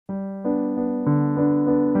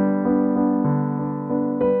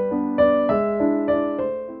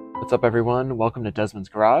What's up, everyone? Welcome to Desmond's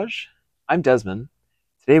Garage. I'm Desmond.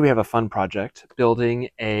 Today we have a fun project building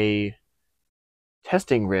a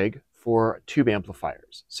testing rig for tube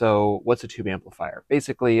amplifiers. So what's a tube amplifier?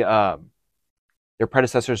 Basically, they're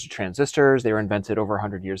predecessors to transistors. They were invented over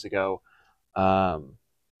 100 years ago,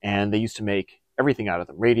 and they used to make everything out of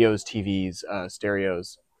them: radios, TVs,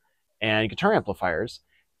 stereos, and guitar amplifiers.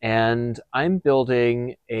 And I'm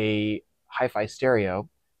building a hi-fi stereo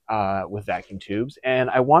with vacuum tubes, and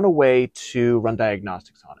I want a way to run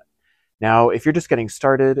diagnostics on it. Now, if you're just getting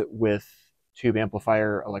started with tube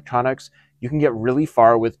amplifier electronics, you can get really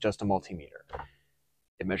far with just a multimeter.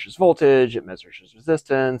 It measures voltage, it measures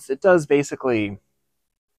resistance, it does basically,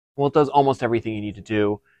 well, it does almost everything you need to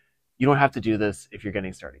do. You don't have to do this if you're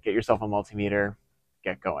getting started. Get yourself a multimeter,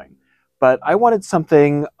 get going. But I wanted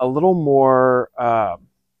something a little more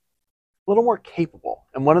capable.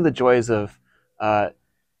 And one of the joys of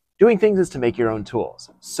doing things is to make your own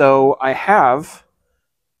tools. So I have,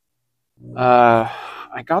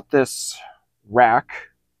 I got this blank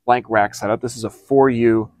rack setup. This is a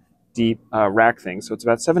 4U deep rack thing. So it's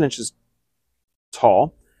about 7 inches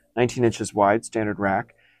tall, 19 inches wide, standard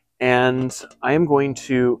rack. And I am going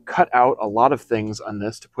to cut out a lot of things on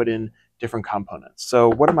this to put in different components. So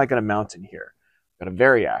what am I going to mount in here? I've got a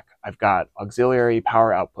variac. I've got auxiliary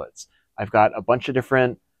power outputs. I've got a bunch of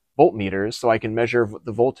different voltmeters, so I can measure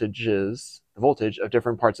the voltage of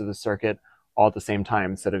different parts of the circuit all at the same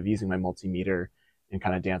time instead of using my multimeter and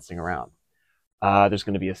kind of dancing around. There's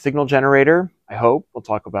going to be a signal generator, I hope. We'll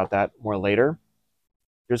talk about that more later.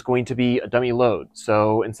 There's going to be a dummy load.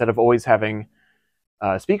 So instead of always having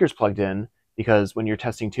speakers plugged in, because when you're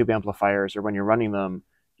testing tube amplifiers or when you're running them,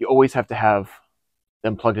 you always have to have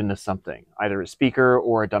them plugged into something, either a speaker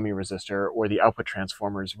or a dummy resistor, or the output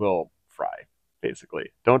transformers will fry,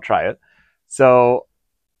 basically. Don't try it. So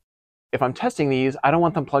if I'm testing these, I don't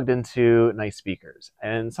want them plugged into nice speakers.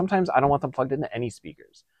 And sometimes I don't want them plugged into any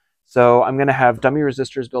speakers. So I'm going to have dummy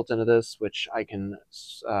resistors built into this, which I can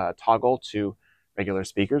toggle to regular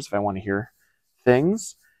speakers if I want to hear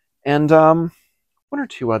things. And one or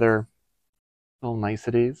two other little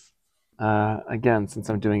niceties. Again, since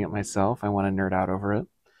I'm doing it myself, I want to nerd out over it.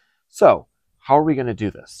 So how are we going to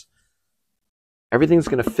do this? Everything's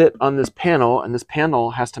going to fit on this panel, and this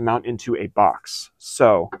panel has to mount into a box.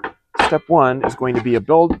 So step one is going to be to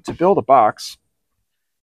build a box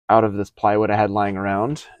out of this plywood I had lying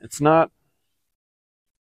around. It's not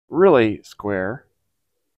really square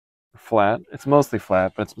or flat. It's mostly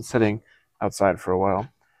flat, but it's been sitting outside for a while.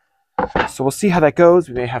 So we'll see how that goes.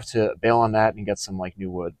 We may have to bail on that and get some like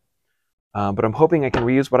new wood. But I'm hoping I can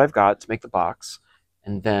reuse what I've got to make the box,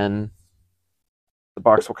 and then the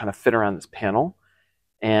box will kind of fit around this panel,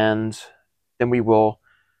 and then we will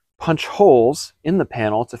punch holes in the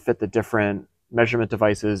panel to fit the different measurement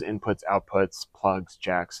devices, inputs, outputs, plugs,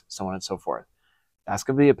 jacks, so on and so forth. That's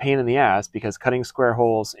going to be a pain in the ass because cutting square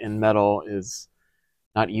holes in metal is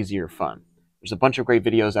not easy or fun. There's a bunch of great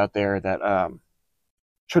videos out there that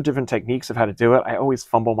show different techniques of how to do it. I always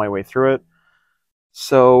fumble my way through it.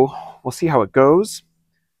 So we'll see how it goes.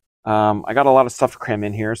 I got a lot of stuff to cram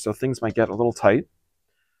in here, so things might get a little tight.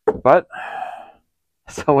 But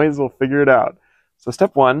as always, we'll figure it out. So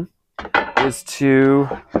step one is to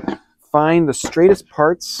find the straightest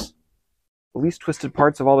parts, the least twisted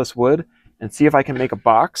parts of all this wood, and see if I can make a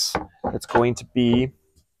box that's going to be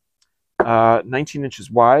 19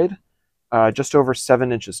 inches wide, just over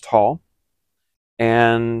 7 inches tall,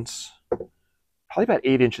 and probably about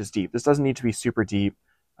 8 inches deep. This doesn't need to be super deep.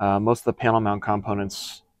 Most of the panel mount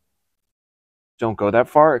components don't go that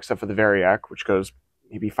far, except for the variac, which goes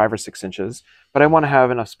maybe 5 or 6 inches. But I want to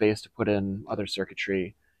have enough space to put in other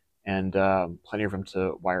circuitry and plenty of room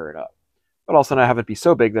to wire it up. But also not have it be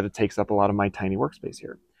so big that it takes up a lot of my tiny workspace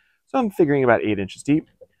here. So I'm figuring about 8 inches deep.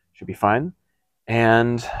 Should be fine.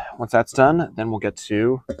 And once that's done, then we'll get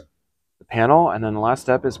to the panel, and then the last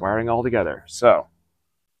step is wiring all together. So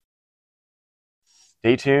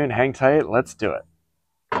stay tuned, hang tight, let's do it.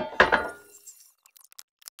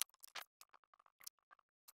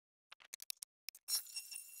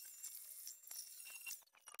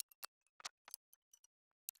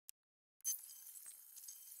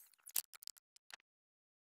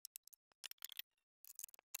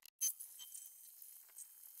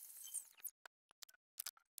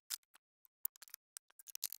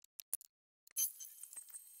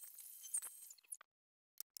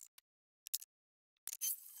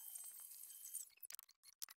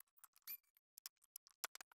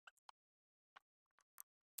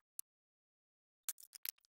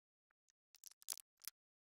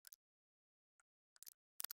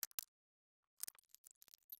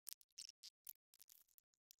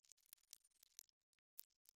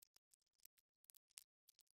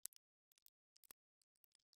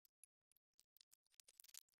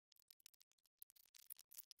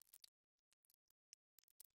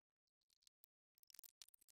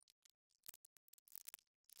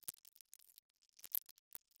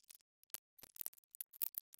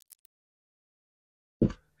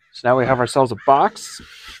 So now we have ourselves a box.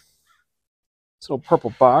 This little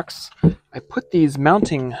purple box. I put these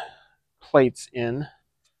mounting plates in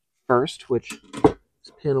first, which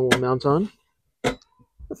this panel will mount on.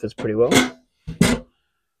 That fits pretty well.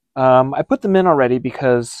 I put them in already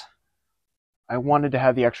because I wanted to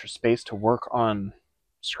have the extra space to work on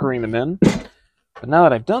screwing them in. But now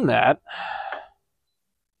that I've done that,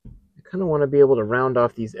 I kind of want to be able to round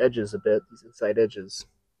off these edges a bit, these inside edges.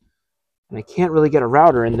 And I can't really get a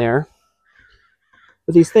router in there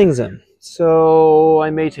with these things in. So I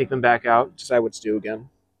may take them back out, decide what to do again.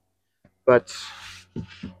 But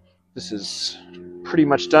this is pretty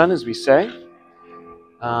much done, as we say.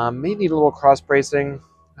 May need a little cross bracing.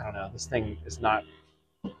 I don't know, this thing is not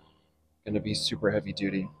going to be super heavy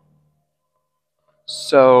duty.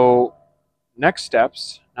 So next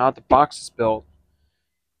steps, now that the box is built,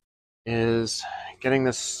 is getting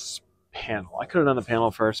this panel. I could have done the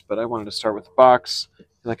panel first, but I wanted to start with the box. I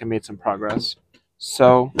feel like I made some progress.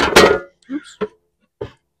 So, oops.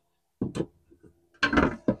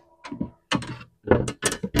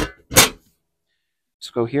 Let's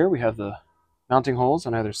go here. We have the mounting holes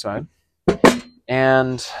on either side.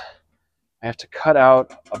 And I have to cut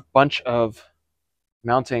out a bunch of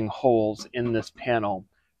mounting holes in this panel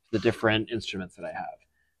for the different instruments that I have.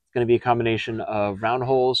 It's going to be a combination of round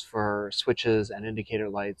holes for switches and indicator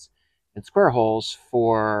lights, and square holes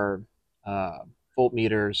for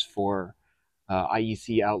voltmeters, for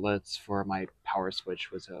IEC outlets, for my power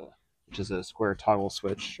switch, which is a square toggle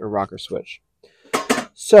switch or rocker switch.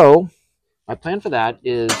 So my plan for that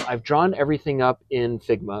is I've drawn everything up in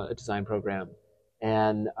Figma, a design program,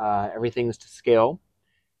 and everything's to scale,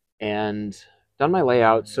 and done my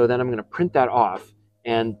layout. So then I'm going to print that off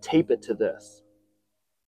and tape it to this.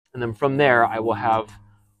 And then from there, I will have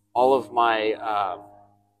all of my,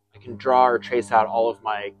 I can draw or trace out all of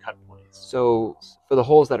my cut points. So for the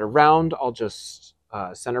holes that are round, I'll just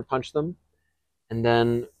center punch them. And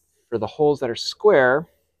then for the holes that are square,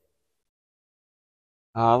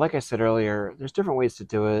 like I said earlier, there's different ways to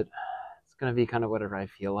do it. It's going to be kind of whatever I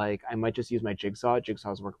feel like. I might just use my jigsaw.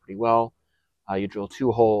 Jigsaws work pretty well. You drill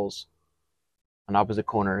 2 holes on opposite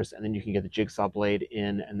corners, and then you can get the jigsaw blade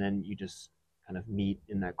in, and then you just kind of meet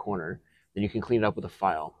in that corner. Then you can clean it up with a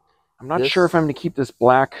file. I'm not sure if I'm going to keep this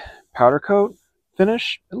black powder coat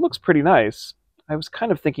finish. It looks pretty nice. I was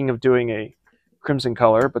kind of thinking of doing a crimson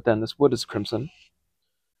color, but then this wood is crimson.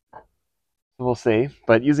 We'll see.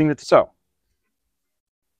 But using it so.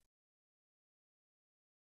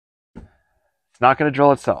 It's not going to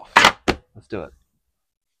drill itself. Let's do it.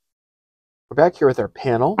 We're back here with our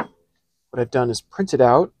panel. What I've done is printed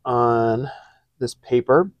out on this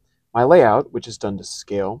paper my layout, which is done to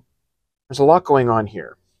scale. There's a lot going on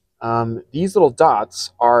here. These little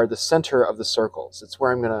dots are the center of the circles. It's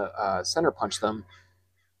where I'm going to center punch them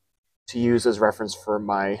to use as reference for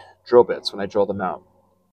my drill bits when I drill them out.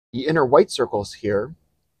 The inner white circles here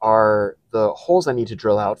are the holes I need to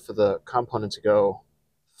drill out for the component to go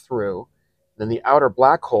through. Then the outer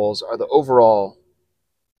black holes are the overall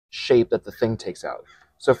shape that the thing takes out.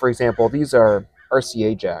 So for example, these are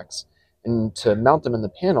RCA jacks, and to mount them in the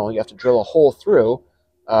panel, you have to drill a hole through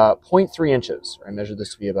 0.3 inches. I measured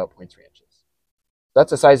this to be about 0.3 inches.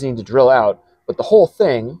 That's the size you need to drill out, but the whole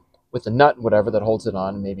thing, with the nut and whatever that holds it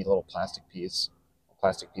on, and maybe a little plastic piece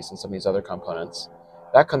and some of these other components,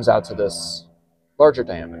 that comes out to this larger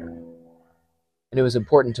diameter. And it was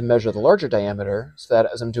important to measure the larger diameter so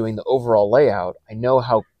that as I'm doing the overall layout, I know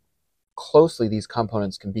how closely these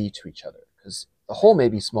components can be to each other. Because the hole may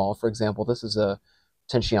be small. For example, this is a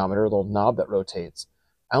potentiometer, a little knob that rotates.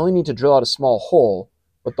 I only need to drill out a small hole,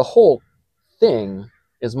 but the whole thing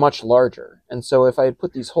is much larger. And so if I had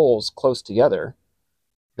put these holes close together,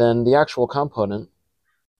 then the actual components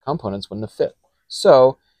wouldn't have fit.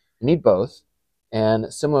 So you need both.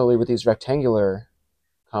 And similarly with these rectangular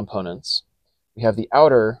components, we have the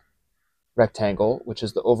outer rectangle, which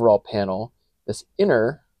is the overall panel, this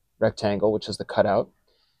inner rectangle, which is the cutout.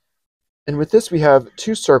 And with this, we have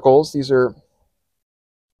 2 circles. These are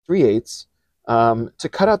 3/8. To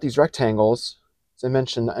cut out these rectangles, as I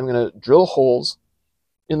mentioned, I'm going to drill holes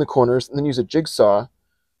in the corners and then use a jigsaw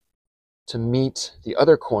to meet the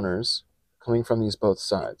other corners coming from these both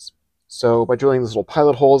sides. So by drilling these little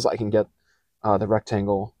pilot holes, I can get the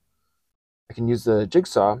rectangle. I can use the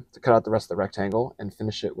jigsaw to cut out the rest of the rectangle and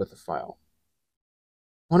finish it with a file.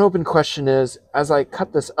 One open question is, as I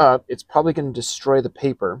cut this up, it's probably going to destroy the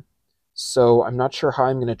paper. So I'm not sure how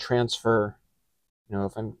I'm going to transfer,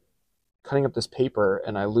 if I'm cutting up this paper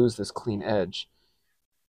and I lose this clean edge,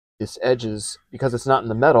 this edge is, because it's not in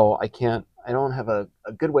the metal, I don't have a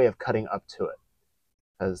good way of cutting up to it,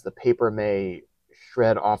 because the paper may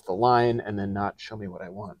shred off the line and then not show me what I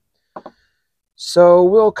want. So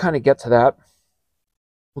we'll kind of get to that.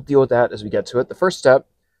 We'll deal with that as we get to it. The first step,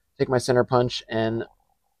 take my center punch and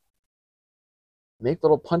make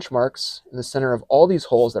little punch marks in the center of all these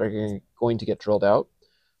holes that are going to get drilled out,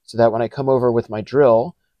 so that when I come over with my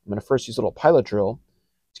drill, I'm going to first use a little pilot drill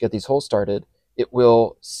to get these holes started. It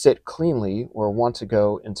will sit cleanly or want to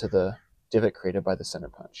go into the divot created by the center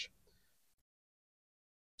punch.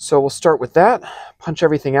 So we'll start with that, punch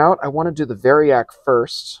everything out. I want to do the variac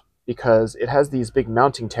first because it has these big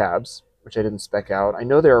mounting tabs, which I didn't spec out. I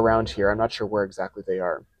know they're around here. I'm not sure where exactly they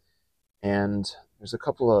are. And there's a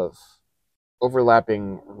couple of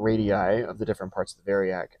overlapping radii of the different parts of the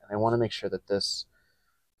variac. And I want to make sure that this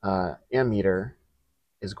ammeter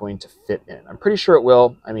is going to fit in. I'm pretty sure it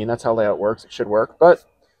will. I mean, that's how layout works. It should work, but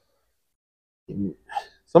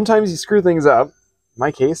sometimes you screw things up. In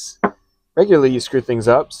my case, regularly you screw things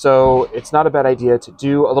up, so it's not a bad idea to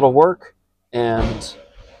do a little work and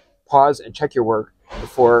pause and check your work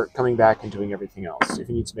before coming back and doing everything else if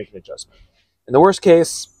you need to make an adjustment. In the worst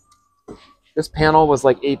case, this panel was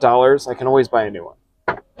like $8. I can always buy a new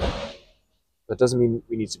one. That doesn't mean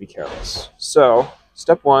we need to be careless. So,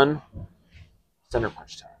 step one, center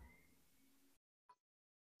punch time.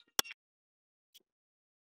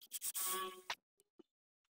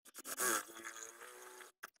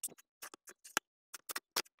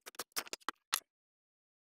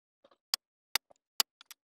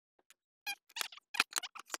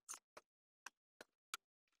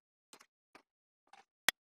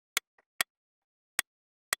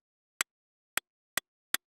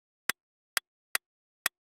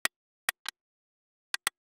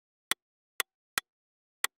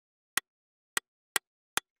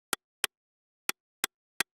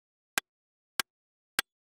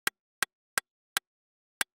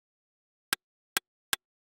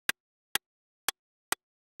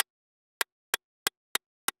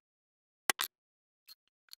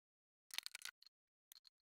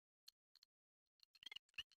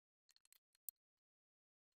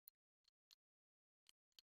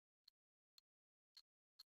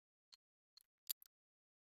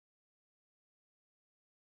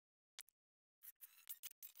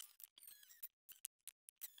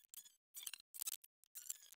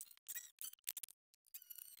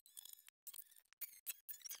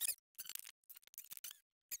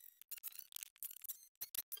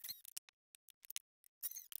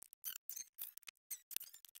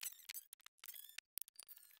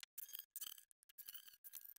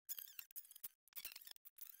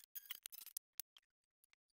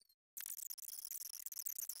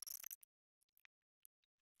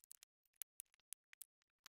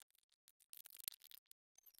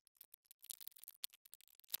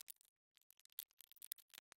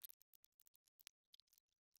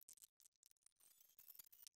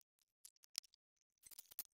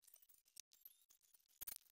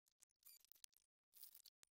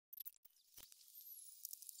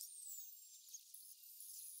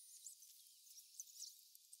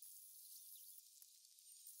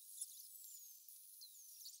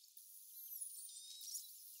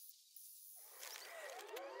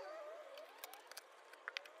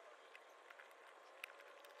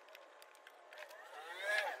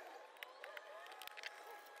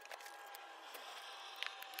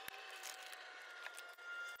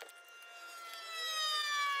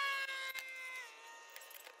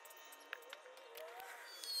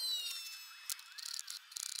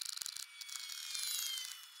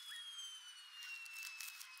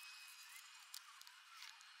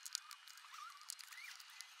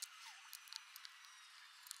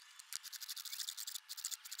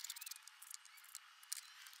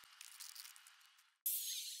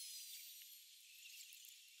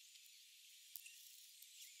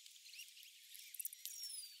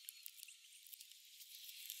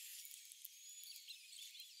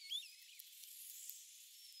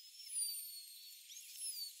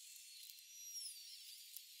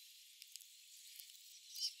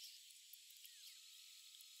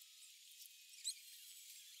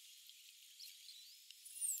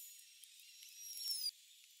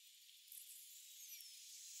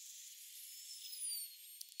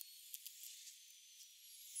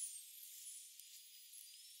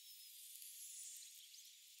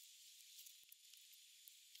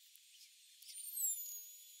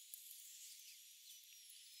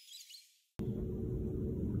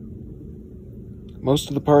 Most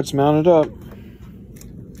of the parts mounted up.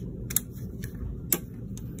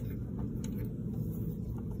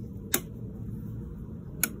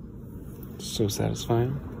 So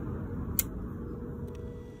satisfying.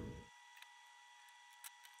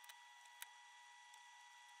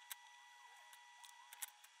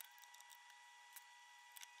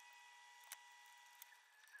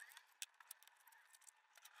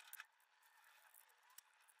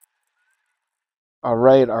 All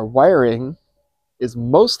right, our wiring is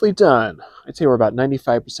mostly done. I'd say we're about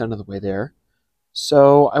 95% of the way there.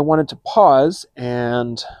 So I wanted to pause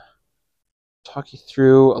and talk you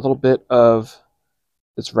through a little bit of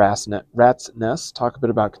this rat's nest, talk a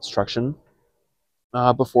bit about construction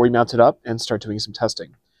before we mount it up and start doing some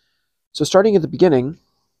testing. So starting at the beginning,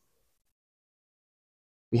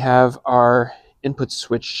 we have our input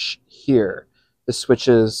switch here. This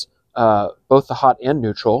switches both the hot and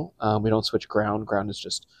neutral. We don't switch ground. Ground is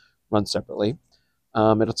just run separately.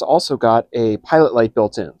 It's also got a pilot light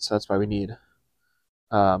built in, so that's why we need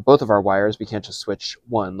both of our wires. We can't just switch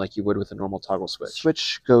one like you would with a normal toggle switch.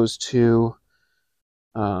 Switch goes to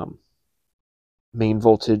main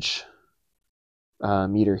voltage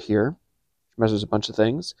meter here. Measures a bunch of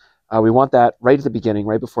things. We want that right at the beginning,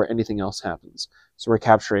 right before anything else happens. So we're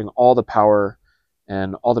capturing all the power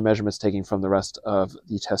and all the measurements taken from the rest of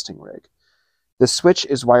the testing rig. The switch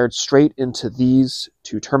is wired straight into these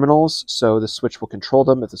two terminals, so the switch will control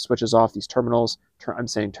them. If the switch is off, these terminals, I'm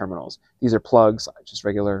saying terminals, these are plugs, just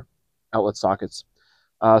regular outlet sockets.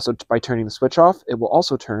 So by turning the switch off, it will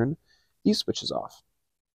also turn these switches off.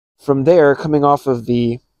 From there, coming off of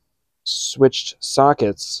the switched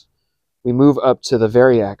sockets, we move up to the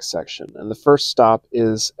variac section, and the first stop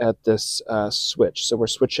is at this switch. So we're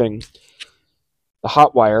switching the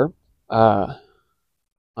hot wire on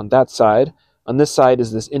that side. On this side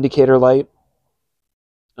is this indicator light,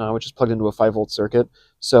 which is plugged into a 5-volt circuit.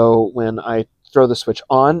 So when I throw the switch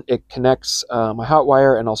on, it connects my hot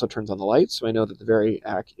wire and also turns on the light, so I know that the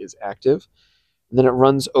variac is active. And then it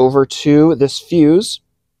runs over to this fuse,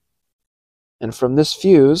 and from this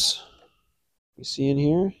fuse, you see in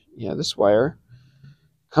here? Yeah, this wire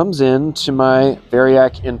comes in to my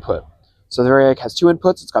variac input. So the variac has two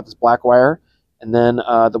inputs. It's got this black wire and then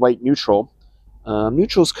the white neutral.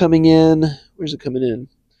 Neutral's coming in. Where's it coming in?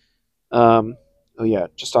 Oh yeah,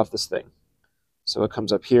 just off this thing. So it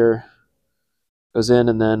comes up here, goes in,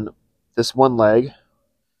 and then this one leg,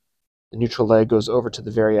 the neutral leg, goes over to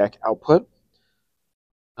the variac output.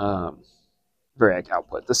 The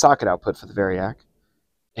socket output for the variac.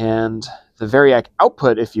 And the variac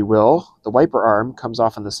output, if you will, the wiper arm, comes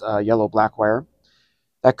off on this yellow-black wire.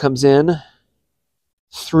 That comes in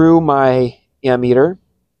through my ammeter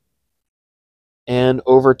and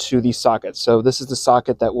over to the socket. So this is the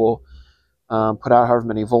socket that will put out however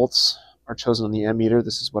many volts are chosen on the ammeter.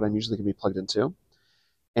 This is what I'm usually going to be plugged into.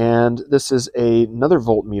 And this is another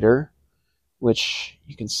voltmeter, which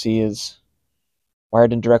you can see is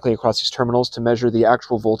wired in directly across these terminals to measure the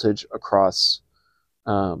actual voltage across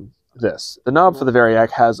this. The knob for the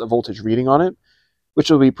variac has a voltage reading on it, which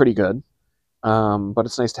will be pretty good, but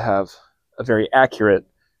it's nice to have a very accurate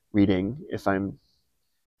reading if I'm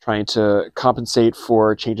trying to compensate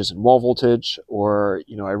for changes in wall voltage, or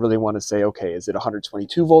I really want to say, okay, is it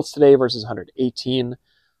 122 volts today versus 118?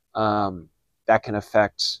 That can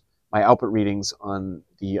affect my output readings on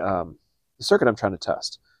the circuit I'm trying to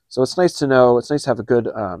test. So it's nice to know, it's nice to have a good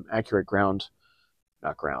accurate baseline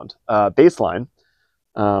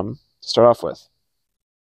to start off with.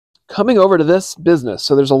 Coming over to this business,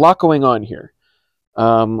 so there's a lot going on here.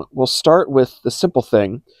 We'll start with the simple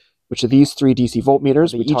thing, which are these 3 DC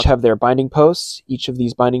voltmeters. We each have their binding posts. Each of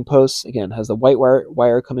these binding posts, again, has the white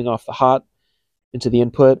wire coming off the hot into the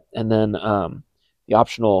input, and then the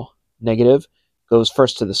optional negative goes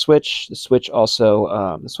first to the switch. The switch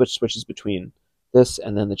also, the switch switches between this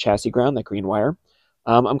and then the chassis ground, that green wire.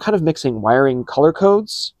 I'm kind of mixing wiring color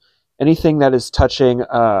codes. Anything that is touching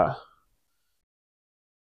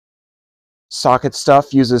socket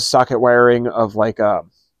stuff uses socket wiring of like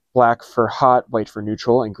black for hot, white for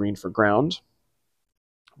neutral, and green for ground.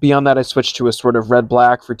 Beyond that, I switched to a sort of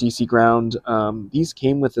red-black for DC ground. These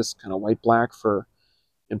came with this kind of white-black for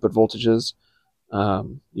input voltages.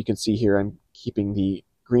 You can see here I'm keeping the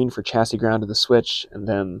green for chassis ground of the switch, and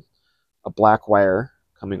then a black wire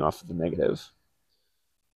coming off of the negative.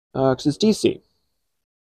 Because it's DC.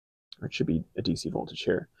 Or it should be a DC voltage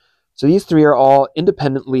here. So these 3 are all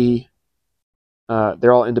independently,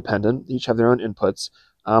 they're all independent. They each have their own inputs.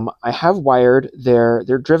 I have wired they're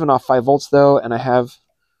driven off 5 volts though, and I have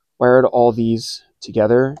wired all these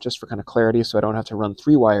together just for kind of clarity, so I don't have to run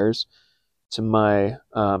 3 wires to my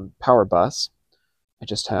power bus. I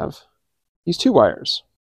just have these 2 wires.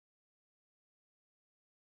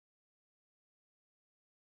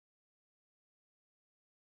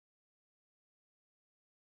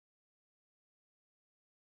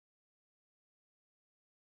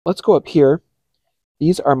 Let's go up here.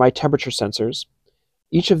 These are my temperature sensors.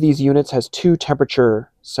 Each of these units has 2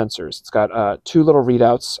 temperature sensors. It's got 2 little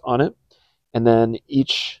readouts on it, and then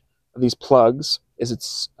each of these plugs is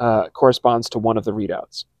it corresponds to one of the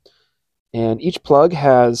readouts. And each plug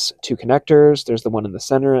has two connectors. There's the one in the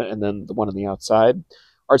center and then the one on the outside.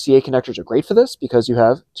 RCA connectors are great for this because you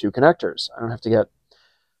have two connectors. I don't have to get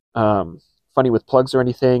funny with plugs or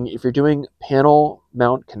anything. If you're doing panel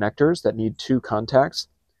mount connectors that need two contacts,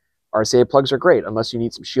 RCA plugs are great unless you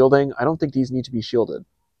need some shielding. I don't think these need to be shielded.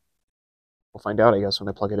 We'll find out, I guess, when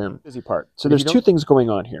I plug it in. Busy part. So there's two things going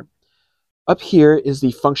on here. Up here is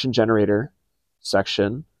the function generator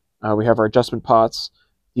section. We have our adjustment pots.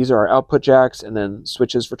 These are our output jacks and then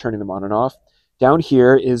switches for turning them on and off. Down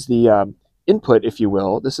here is the input, if you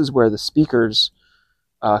will. This is where the speakers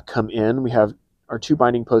come in. We have our two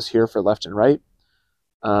binding posts here for left and right.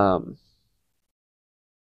 And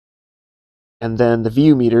then the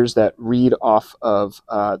VU meters that read off of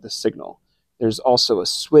the signal. There's also a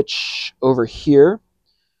switch over here,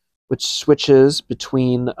 which switches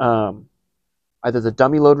between either the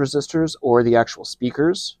dummy load resistors or the actual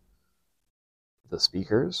speakers. The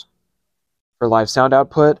speakers for live sound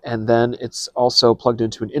output, and then it's also plugged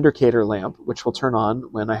into an indicator lamp, which will turn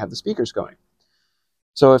on when I have the speakers going.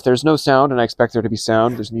 So if there's no sound and I expect there to be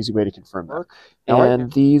sound, there's an easy way to confirm that.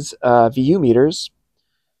 And these VU meters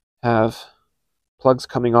have plugs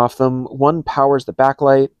coming off them. One powers the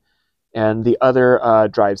backlight, and the other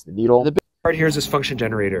drives the needle. The big part here is this function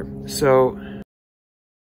generator. So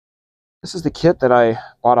this is the kit that I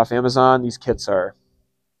bought off Amazon. These kits are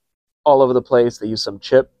all over the place. They use some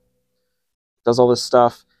chip, does all this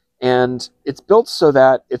stuff, and it's built so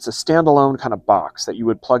that it's a standalone kind of box that you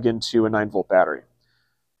would plug into a 9-volt battery.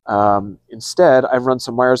 Instead, I've run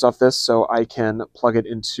some wires off this so I can plug it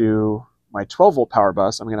into my 12-volt power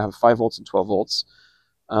bus. I'm going to have 5 volts and 12 volts.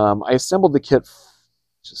 I assembled the kit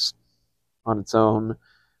just on its own,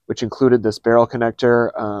 which included this barrel connector.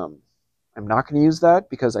 I'm not going to use that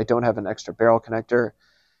because I don't have an extra barrel connector,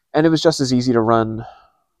 and it was just as easy to run,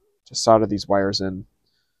 just solder these wires in.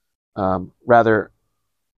 Rather,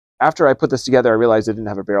 after I put this together, I realized I didn't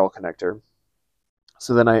have a barrel connector.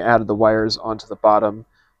 So then I added the wires onto the bottom.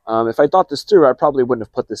 If I thought this through, I probably wouldn't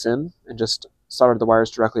have put this in and just soldered the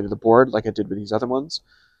wires directly to the board like I did with these other ones.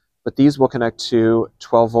 But these will connect to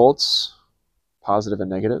 12 volts, positive and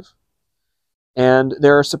negative. And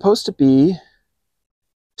there are supposed to be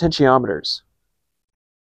potentiometers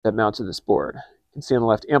that mount to this board. You can see on the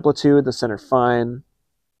left amplitude, the center fine,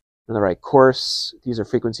 and the right coarse. These are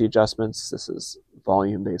frequency adjustments. This is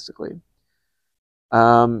volume, basically.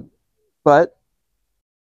 But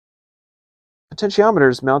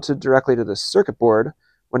potentiometers mounted directly to this circuit board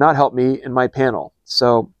would not help me in my panel.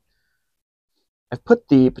 So I've put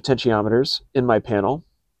the potentiometers in my panel.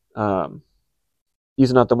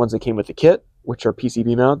 These are not the ones that came with the kit, which are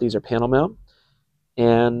PCB mount. These are panel mount.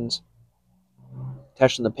 And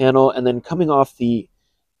attached in the panel, and then coming off the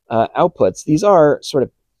outputs, these are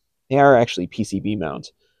they are actually PCB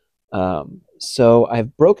mount. So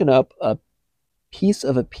I've broken up a piece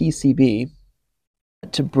of a PCB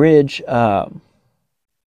to bridge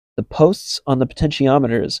the posts on the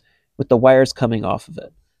potentiometers with the wires coming off of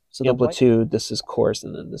it. So the amplitude, this is coarse,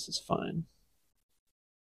 and then this is fine.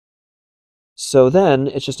 So then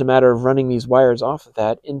it's just a matter of running these wires off of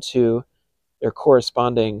that into their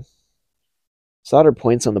corresponding solder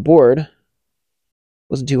points on the board.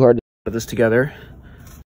 Wasn't too hard to put this together.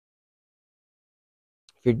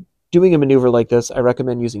 If you're doing a maneuver like this, I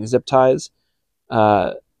recommend using zip ties,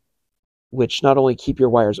 which not only keep your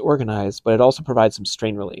wires organized, but it also provides some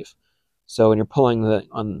strain relief. So when you're pulling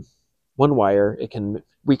on one wire, it can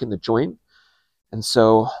weaken the joint. And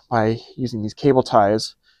so by using these cable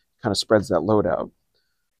ties, it kind of spreads that load out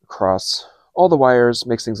across all the wires,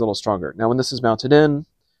 makes things a little stronger. Now when this is mounted in,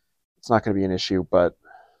 it's not going to be an issue, but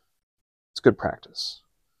it's good practice.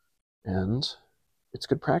 And it's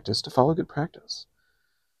good practice to follow good practice.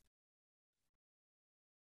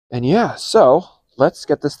 And yeah, so let's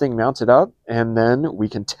get this thing mounted up, and then we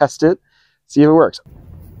can test it, see if it works.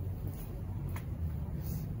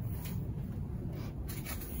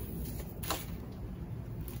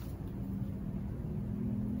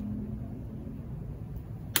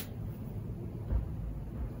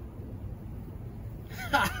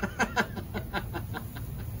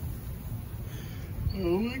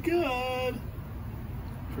 Oh my god!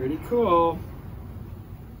 Pretty cool.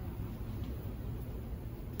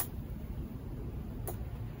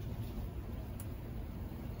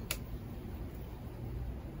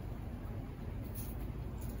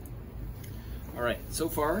 All right, so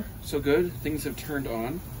far, so good. Things have turned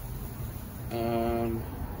on. Things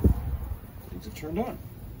have turned on.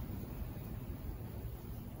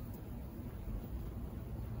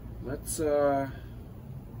 Let's, now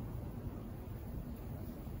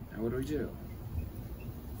what do we do?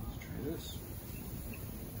 Try this.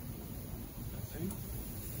 Nothing.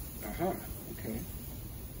 Aha, okay.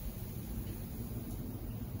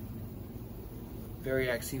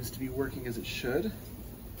 Variac seems to be working as it should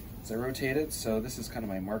as I rotate it, so this is kind of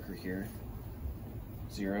my marker here.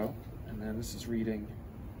 0, and then this is reading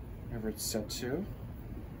whenever it's set to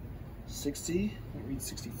 60. It reads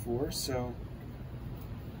 64, so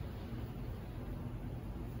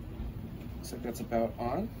looks like that's about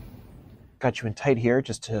on. Got you in tight here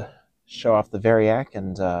just to show off the variac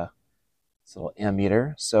and this little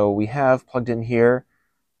ammeter. So we have plugged in here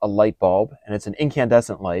a light bulb, and it's an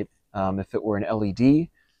incandescent light. If it were an LED,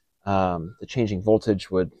 the changing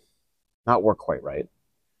voltage would not work quite right.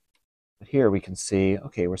 But here we can see,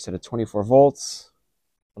 okay, we're set at 24 volts,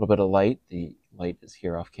 a little bit of light. The light is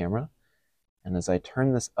here off camera. And as I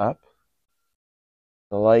turn this up,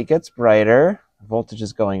 the light gets brighter, the voltage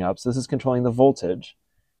is going up. So this is controlling the voltage.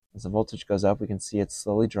 As the voltage goes up, we can see it's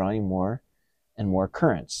slowly drawing more and more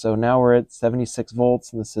current. So now we're at 76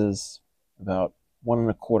 volts, and this is about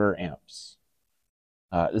 1¼ amps.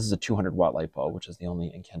 This is a 200-watt light bulb, which is the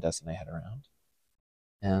only incandescent I had around.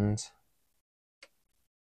 And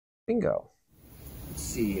bingo. Let's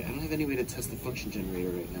see, I don't have any way to test the function generator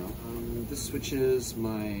right now. This switches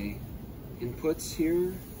my inputs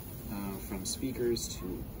here from speakers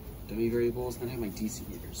to dummy variables, and then I have my DC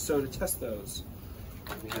meters. So to test those,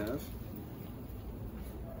 we have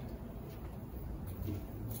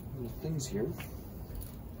little things here.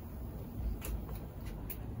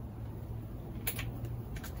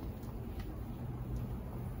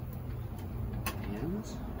 And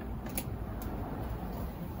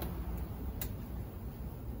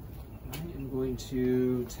I am going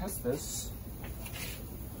to test this.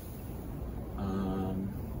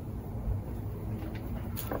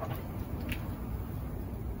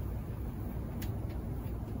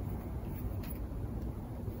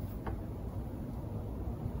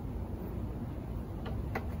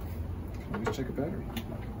 Let's check a battery.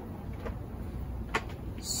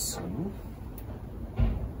 So,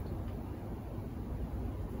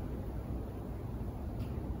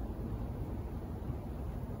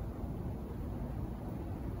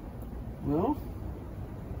 well,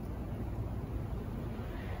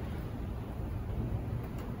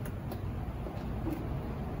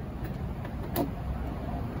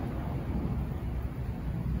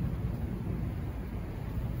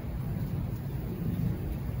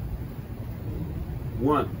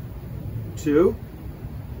 one, two,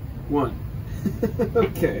 one.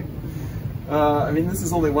 Okay. I mean, this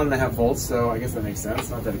is only 1.5 volts, so I guess that makes sense.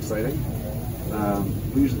 Not that exciting.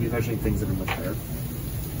 We usually be measuring things that are much higher.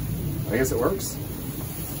 I guess it works.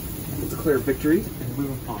 Let's declare victory and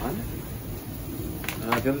move on.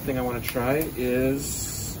 The other thing I want to try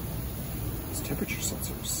is temperature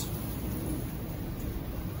sensors.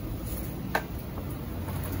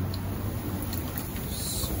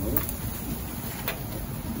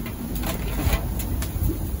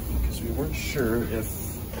 Weren't sure if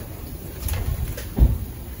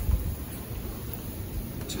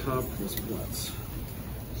the top was what.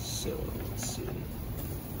 So let's see.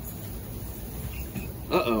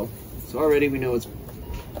 Uh-oh. So already we know it's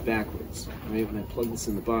backwards, right? When I plug this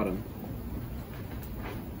in the bottom,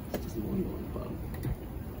 it doesn't want to go in the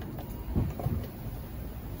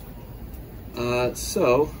bottom.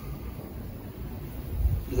 So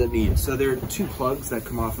what does that mean? So there are two plugs that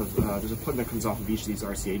come off of, there's a plug that comes off of each of these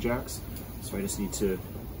RCA jacks. So I just need to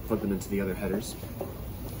plug them into the other headers.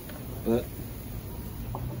 But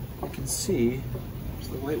you can see, there's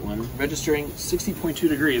the white one, registering 60.2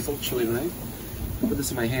 degrees. A little chilly tonight. Put this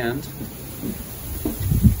in my hand.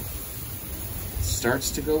 It starts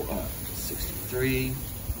to go up. 63,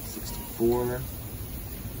 64.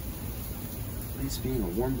 Nice being a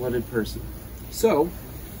warm-blooded person. So,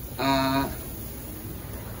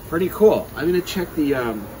 pretty cool. I'm going to check the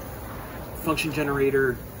function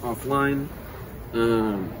generator offline. I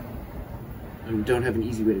don't have an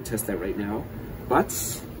easy way to test that right now, but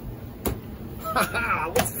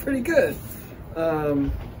looks pretty good.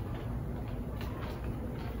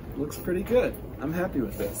 Looks pretty good. I'm happy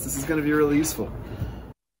with this. This is going to be really useful.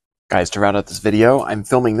 Guys, to round out this video, I'm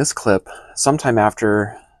filming this clip sometime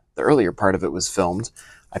after the earlier part of it was filmed.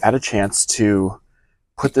 I've had a chance to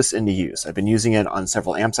put this into use. I've been using it on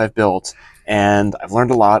several amps I've built, and I've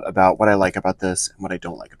learned a lot about what I like about this and what I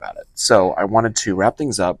don't like about it. So I wanted to wrap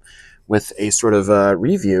things up with a sort of a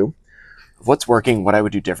review of what's working, what I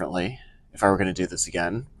would do differently if I were going to do this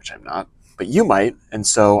again, which I'm not, but you might, and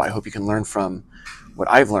so I hope you can learn from what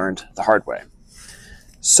I've learned the hard way.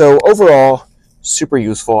 So overall, super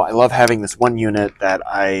useful. I love having this one unit that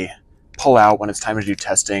I pull out when it's time to do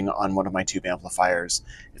testing on one of my tube amplifiers.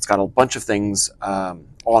 It's got a bunch of things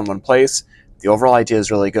all in one place. The overall idea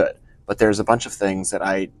is really good, but there's a bunch of things that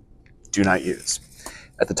I do not use.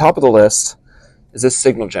 At the top of the list is this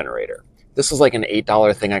signal generator. This is like an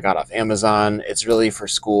 $8 thing I got off Amazon. It's really for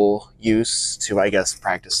school use to, I guess,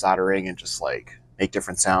 practice soldering and just like make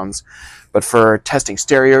different sounds. But for testing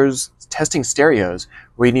stereos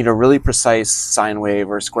where you need a really precise sine wave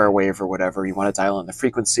or square wave or whatever, you want to dial in the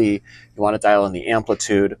frequency, you want to dial in the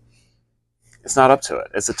amplitude, it's not up to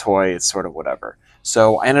it. It's a toy, it's sort of whatever.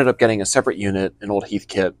 So I ended up getting a separate unit, an old Heath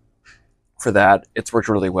kit for that. It's worked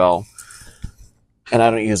really well. And I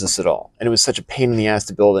don't use this at all. And it was such a pain in the ass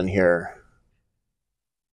to build in here.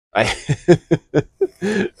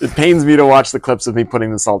 It pains me to watch the clips of me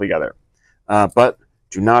putting this all together. But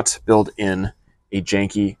do not build in a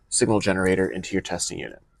janky signal generator into your testing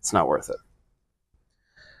unit. It's not worth it.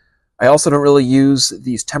 I also don't really use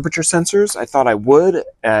these temperature sensors. I thought I would,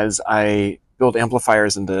 as I build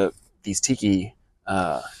amplifiers into these tiki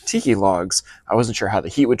logs. I wasn't sure how the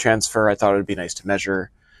heat would transfer. I thought it would be nice to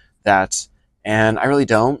measure that. And I really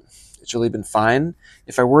don't. It's really been fine.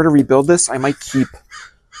 If I were to rebuild this, I might keep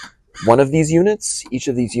one of these units. Each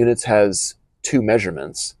of these units has 2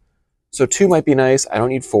 measurements. So 2 might be nice. I don't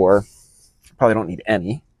need 4. Probably don't need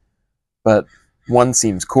any. But 1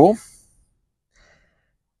 seems cool.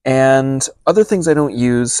 And other things I don't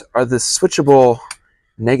use are the switchable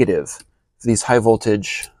negative for these high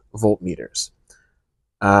voltage voltmeters.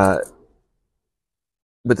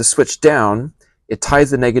 With the switch down, it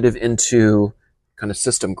ties the negative into kind of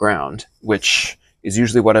system ground, which is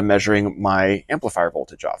usually what I'm measuring my amplifier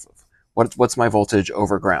voltage off of. What's my voltage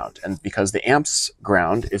over ground? And because the amp's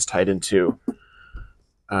ground is tied into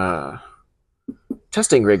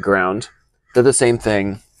testing rig ground, they're the same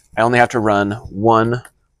thing. I only have to run 1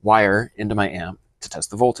 wire into my amp to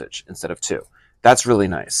test the voltage instead of 2. That's really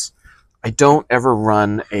nice. I don't ever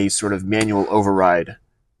run a sort of manual override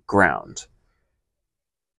ground,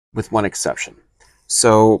 with one exception.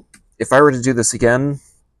 So if I were to do this again,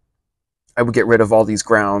 I would get rid of all these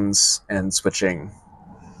grounds and switching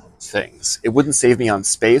things. It wouldn't save me on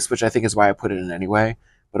space, which I think is why I put it in anyway,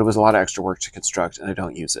 but it was a lot of extra work to construct, and I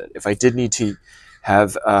don't use it. If I did need to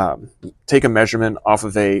have take a measurement off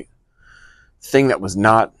of a thing that was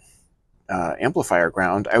not amplifier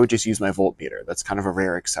ground, I would just use my voltmeter. That's kind of a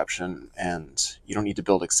rare exception, and you don't need to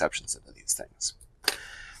build exceptions into these things.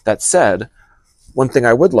 That said, one thing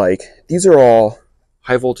I would like, these are all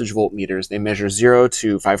high voltage voltmeters. They measure 0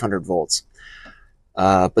 to 500 volts,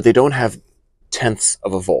 but they don't have tenths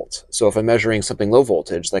of a volt. So if I'm measuring something low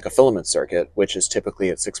voltage, like a filament circuit, which is typically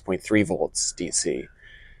at 6.3 volts DC,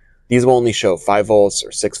 these will only show 5 volts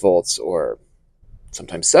or 6 volts or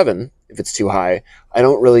sometimes 7 if it's too high. I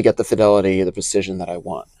don't really get the fidelity, the precision that I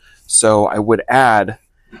want. So I would add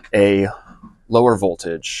a lower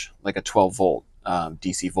voltage, like a 12 volt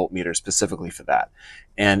DC voltmeter specifically for that.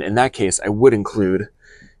 And in that case, I would include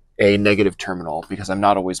a negative terminal because I'm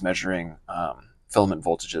not always measuring filament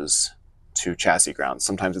voltages to chassis ground.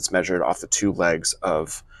 Sometimes it's measured off the 2 legs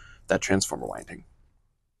of that transformer winding.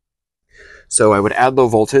 So I would add a low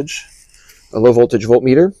voltage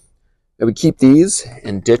voltmeter. I would keep these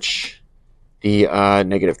and ditch the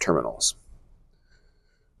negative terminals.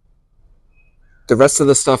 The rest of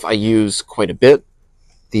the stuff I use quite a bit.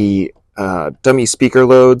 The dummy speaker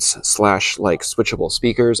loads / like switchable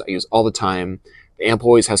speakers I use all the time. The amp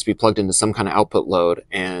always has to be plugged into some kind of output load,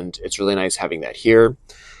 and it's really nice having that here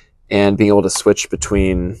and being able to switch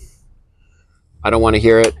between I don't want to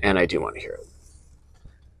hear it and I do want to hear it.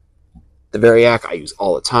 The variac I use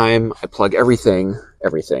all the time. I plug everything,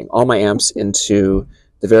 all my amps into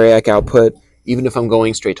the variac output, even if I'm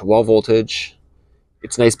going straight to wall voltage.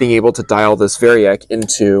 It's nice being able to dial this variac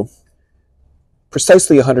into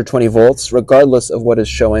precisely 120 volts, regardless of what is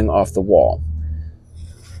showing off the wall.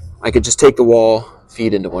 I could just take the wall,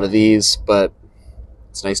 feed into one of these, but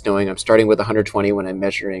it's nice knowing I'm starting with 120 when I'm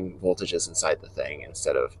measuring voltages inside the thing,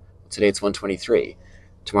 instead of, today it's 123,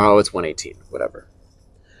 tomorrow it's 118, whatever.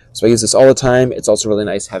 So I use this all the time. It's also really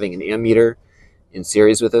nice having an ammeter in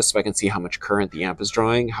series with this so I can see how much current the amp is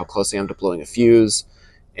drawing, how close I am to blowing a fuse,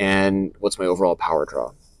 and what's my overall power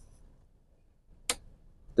draw.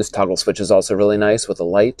 This toggle switch is also really nice with a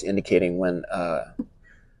light indicating when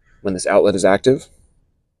this outlet is active.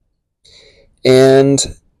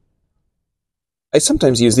 And I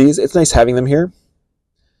sometimes use these. It's nice having them here.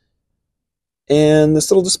 And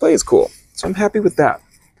this little display is cool. So I'm happy with that.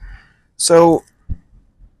 So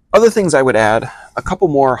other things I would add, a couple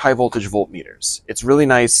more high voltage voltmeters. It's really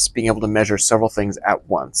nice being able to measure several things at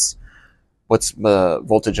once. what's the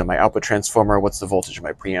voltage of my output transformer, what's the voltage of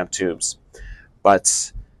my preamp tubes.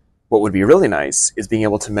 But what would be really nice is being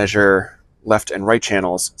able to measure left and right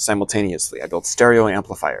channels simultaneously. I built stereo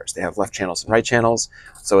amplifiers. They have left channels and right channels,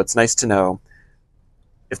 so it's nice to know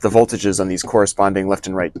if the voltages on these corresponding left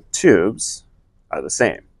and right tubes are the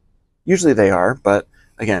same. Usually they are, but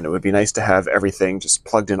again, it would be nice to have everything just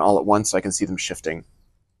plugged in all at once so I can see them shifting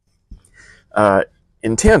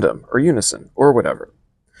in tandem or unison or whatever.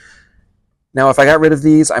 Now, if I got rid of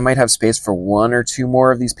these, I might have space for 1 or 2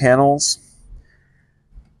 more of these panels,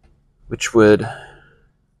 which would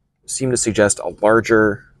seem to suggest a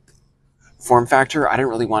larger form factor. I didn't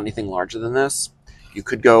really want anything larger than this. You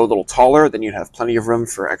could go a little taller, then you'd have plenty of room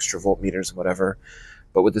for extra voltmeters and whatever.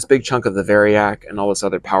 But with this big chunk of the variac and all this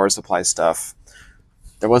other power supply stuff,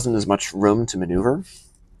 there wasn't as much room to maneuver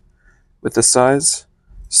with this size.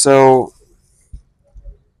 So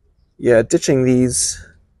yeah, ditching these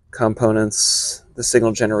components, the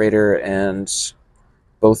signal generator and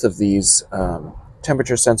both of these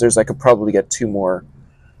temperature sensors, I could probably get 2 more,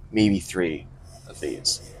 maybe 3 of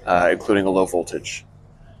these, including a low voltage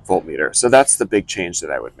voltmeter. So that's the big change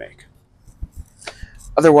that I would make.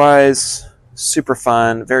 Otherwise, super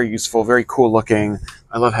fun, very useful, very cool looking.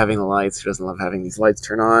 I love having the lights. Who doesn't love having these lights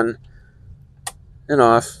turn on and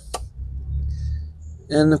off?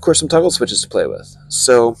 And of course some toggle switches to play with.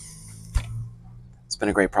 So it's been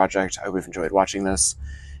a great project. I hope you've enjoyed watching this.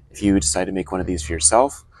 If you decide to make one of these for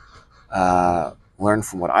yourself, learn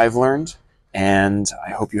from what I've learned, and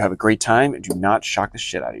I hope you have a great time and do not shock the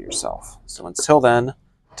shit out of yourself. So until then,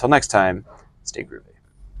 until next time, stay groovy.